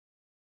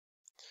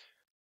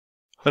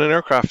When an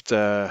aircraft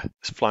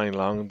is flying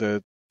along,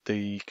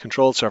 the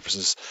control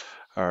surfaces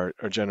are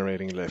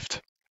generating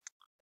lift.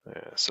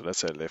 So let's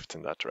say lift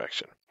in that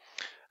direction.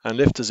 And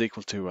lift is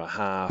equal to a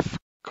half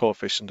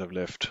coefficient of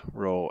lift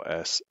rho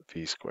s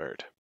v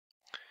squared.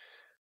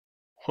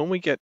 When we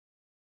get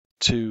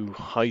to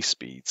high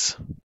speeds,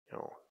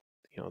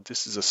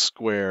 this is a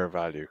square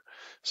value.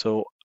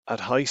 So at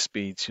high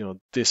speeds,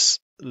 this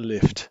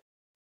lift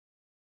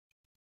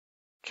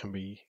can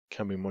be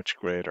much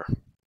greater.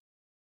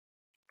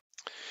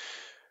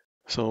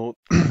 So,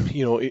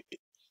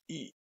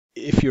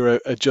 if you're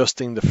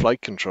adjusting the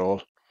flight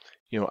control,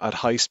 at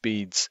high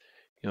speeds,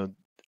 a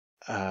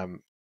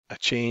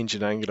change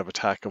in angle of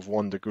attack of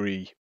 1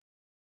 degree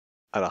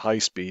at a high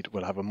speed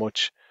will have a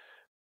much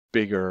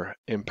bigger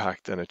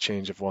impact than a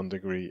change of 1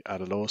 degree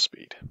at a low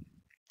speed.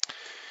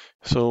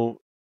 So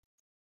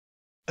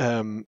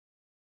the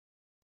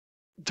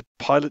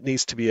pilot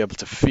needs to be able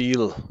to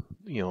feel,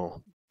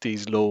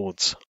 these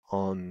loads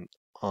on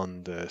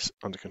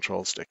the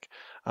control stick.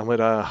 And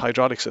with a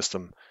hydraulic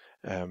system,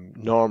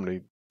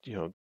 normally,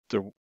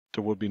 there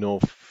would be no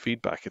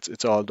feedback.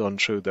 It's all done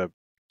through the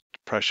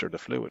pressure of the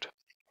fluid.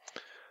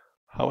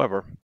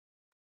 However,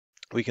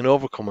 we can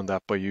overcome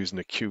that by using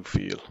a Q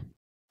feel.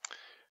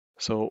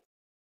 So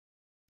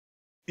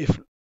if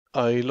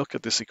I look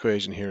at this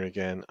equation here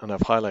again, and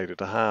I've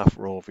highlighted a half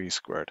rho v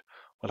squared.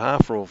 Well,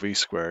 half rho v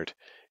squared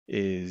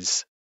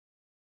is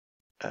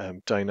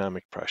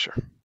dynamic pressure,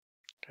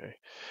 okay,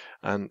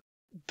 and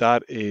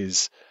that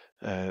is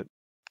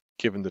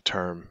given the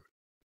term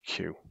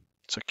Q.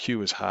 So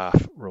Q is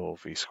half rho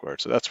v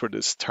squared. So that's where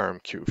this term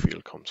Q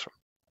field comes from.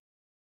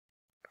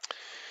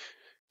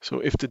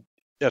 So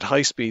at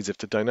high speeds, if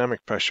the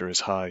dynamic pressure is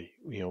high,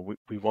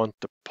 we want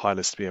the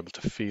pilots to be able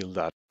to feel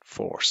that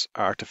force,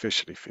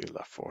 artificially feel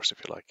that force, if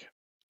you like.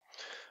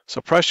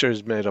 So pressure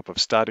is made up of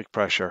static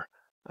pressure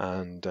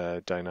and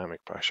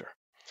dynamic pressure.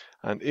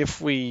 And if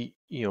we,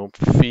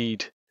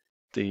 feed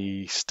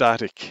the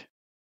static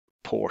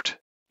port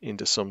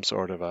into some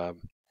sort of a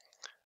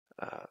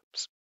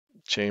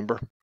chamber,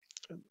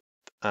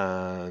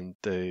 and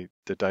the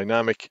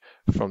dynamic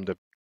from the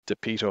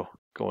pitot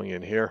going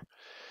in here,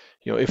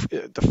 if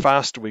the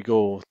faster we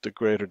go, the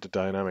greater the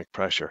dynamic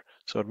pressure.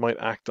 So it might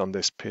act on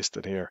this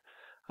piston here,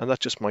 and that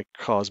just might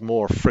cause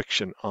more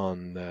friction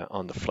on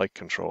the flight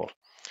control,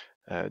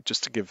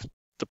 just to give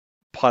the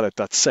pilot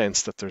that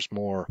sense that there's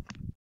more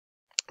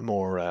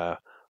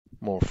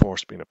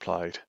force being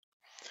applied.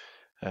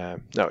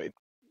 Now it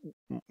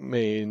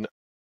may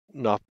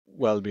not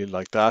well be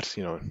like that,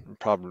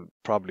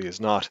 probably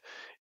is not.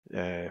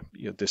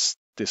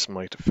 This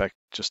might affect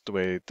just the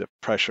way the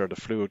pressure of the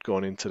fluid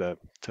going into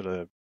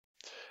the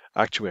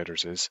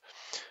actuators is.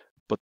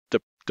 But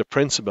the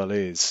principle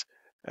is,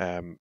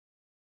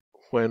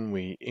 when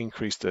we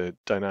increase the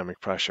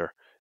dynamic pressure,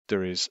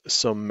 there is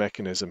some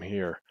mechanism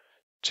here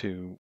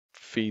to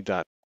feed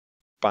that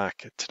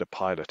back to the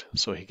pilot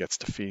so he gets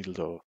to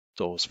feel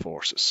those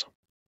forces.